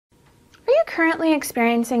currently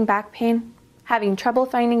experiencing back pain, having trouble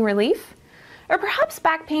finding relief? Or perhaps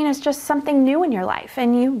back pain is just something new in your life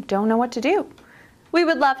and you don't know what to do? We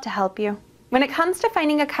would love to help you. When it comes to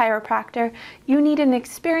finding a chiropractor, you need an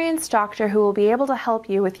experienced doctor who will be able to help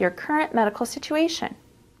you with your current medical situation.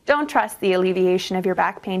 Don't trust the alleviation of your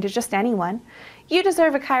back pain to just anyone. You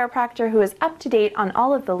deserve a chiropractor who is up to date on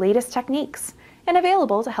all of the latest techniques and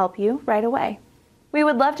available to help you right away. We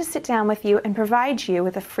would love to sit down with you and provide you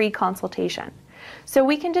with a free consultation so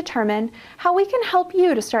we can determine how we can help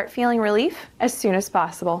you to start feeling relief as soon as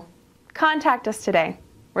possible. Contact us today.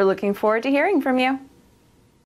 We're looking forward to hearing from you.